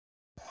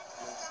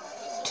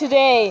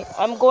Today,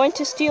 I'm going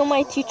to steal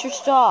my teacher's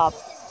job.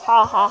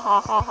 Ha ha ha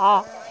ha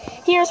ha.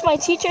 Here's my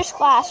teacher's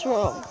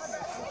classroom.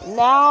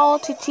 Now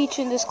to teach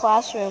in this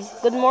classroom.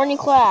 Good morning,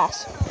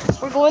 class.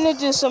 We're going to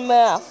do some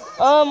math.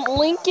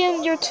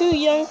 Lincoln, you're too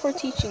young for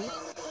teaching.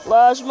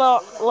 Lajma,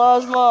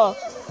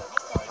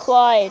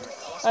 Clyde,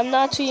 I'm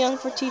not too young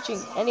for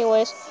teaching.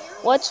 Anyways,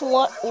 what's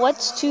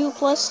 2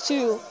 plus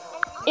 2?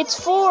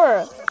 It's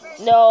 4.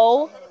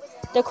 No,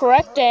 the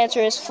correct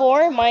answer is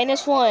 4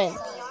 minus 1.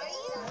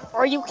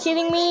 Are you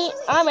kidding me?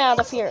 I'm out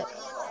of here.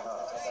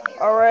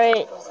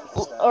 Alright,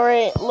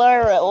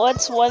 Lyra,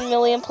 what's 1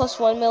 million plus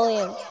 1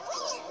 million?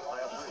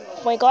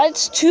 Oh my god,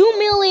 it's 2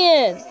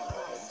 million!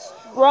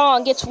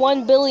 Wrong, it's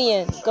 1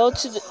 billion. Go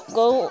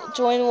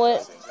join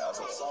with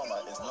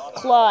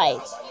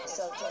Clyde.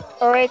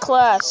 Alright,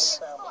 class.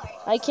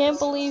 I can't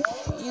believe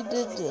you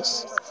did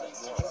this.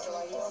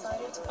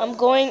 We are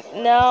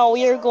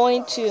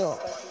going to.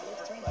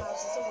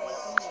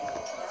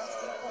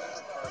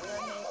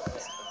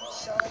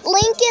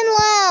 Lincoln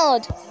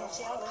Loud!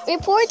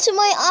 Report to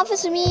my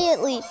office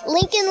immediately.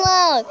 Lincoln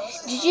Loud,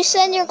 did you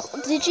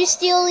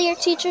steal your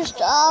teacher's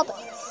job?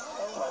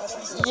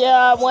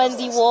 Yeah,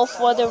 Wendy Wolf,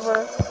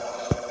 whatever.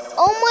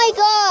 Oh my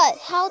god!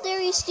 How dare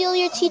you steal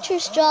your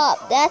teacher's job?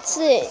 That's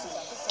it.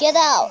 Get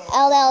out.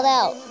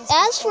 Out.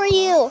 As for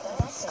you,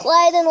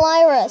 Clyde and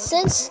Lyra,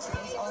 since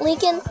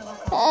Lincoln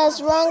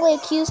has wrongly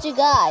accused you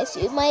guys,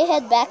 you might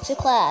head back to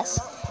class.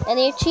 And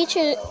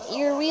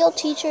your real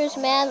teacher is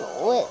mad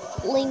with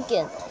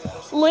Lincoln.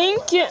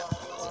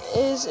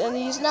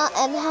 He's not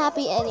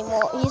unhappy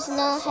anymore. He's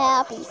not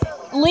happy.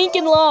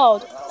 Lincoln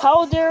Loud,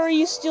 how dare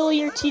you steal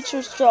your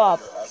teacher's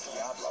job?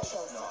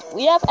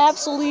 We have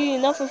absolutely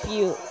enough of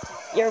you.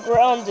 You're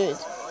grounded.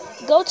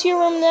 Go to your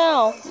room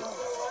now,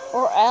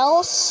 or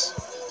else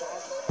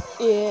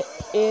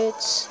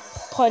it's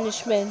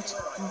punishment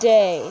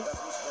day.